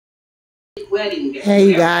Hey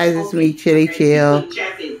you guys, it's me, Chitty Chill.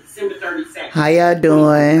 How y'all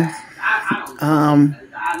doing? I'm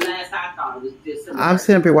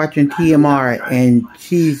sitting up here watching TMR, and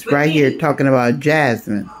she's right here talking about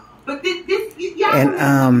Jasmine. And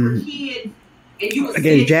I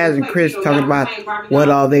guess Jazz and Chris talking about what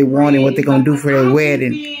all they want and what they're gonna do for their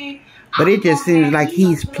wedding. But it just seems like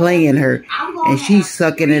he's playing her, and she's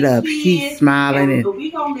sucking it up. She's smiling and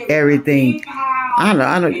everything. I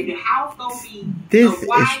don't know. This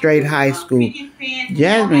is straight high school.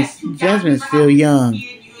 Jasmine's still young.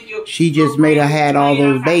 She just made her had all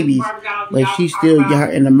those babies, but she's still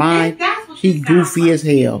young in the mind. She's goofy as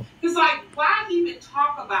hell. It's like, why even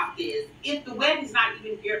talk about this if the wedding's not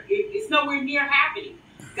even here? It's nowhere near happening.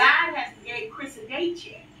 God has to give Chris a date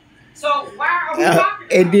check. So why are we talking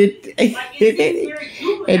about it?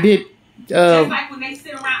 Just like when they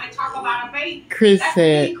sit around and talk about a baby. Chris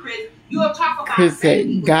said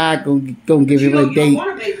God gonna give him a date.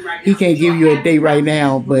 He can't give you a date right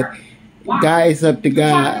now, but God, it's up to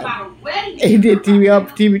God. And then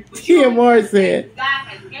TMR said,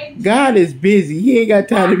 God is busy. He ain't got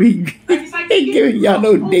time to be giving y'all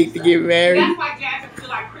no date to get married. That's why Jasmine feel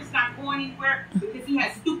like Chris not going anywhere, because he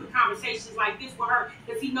has stupid conversations like this with her,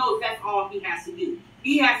 because he knows that's all he has to do.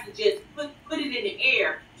 He has to just put it in the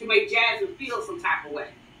air to make Jasmine feel some type of way.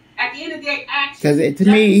 At the end of the day, actually, because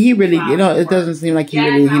to me, he really, it doesn't seem like he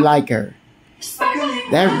like her.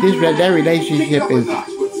 That relationship is,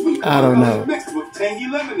 I don't know.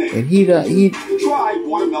 And he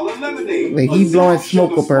blowing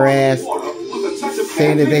smoke up her ass,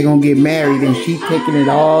 saying that they're gonna get married, and she taking it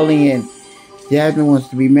all in. Jasmine wants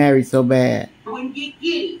to be married so bad. Wouldn't get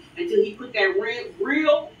giddy until he put that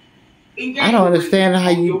real. I don't understand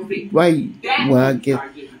well,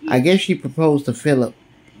 I guess she proposed to Philip,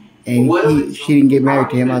 and she didn't get married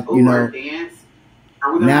to him.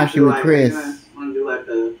 Now she with Chris.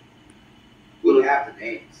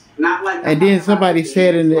 And then somebody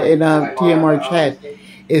said in TMR chat,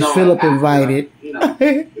 is Philip invited?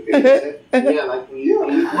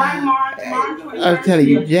 I'm telling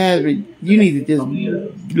you, Jasmine, you need to just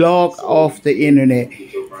log off the internet,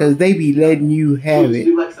 because they be letting you have it.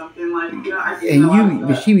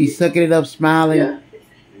 And she be sucking it up, smiling.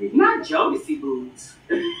 Not Jodeci boots.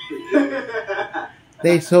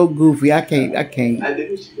 They so goofy. I can't. I think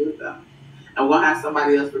we should do it though. And we'll have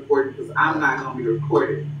somebody else recording, because I'm not going to be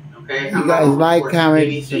recorded. Okay? You guys like,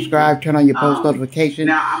 comment, subscribe, turn on your post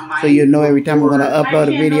notifications so you'll know every time I'm going to upload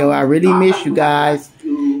a video. I really miss you guys.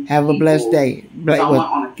 Have a blessed day.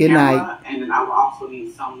 Good night.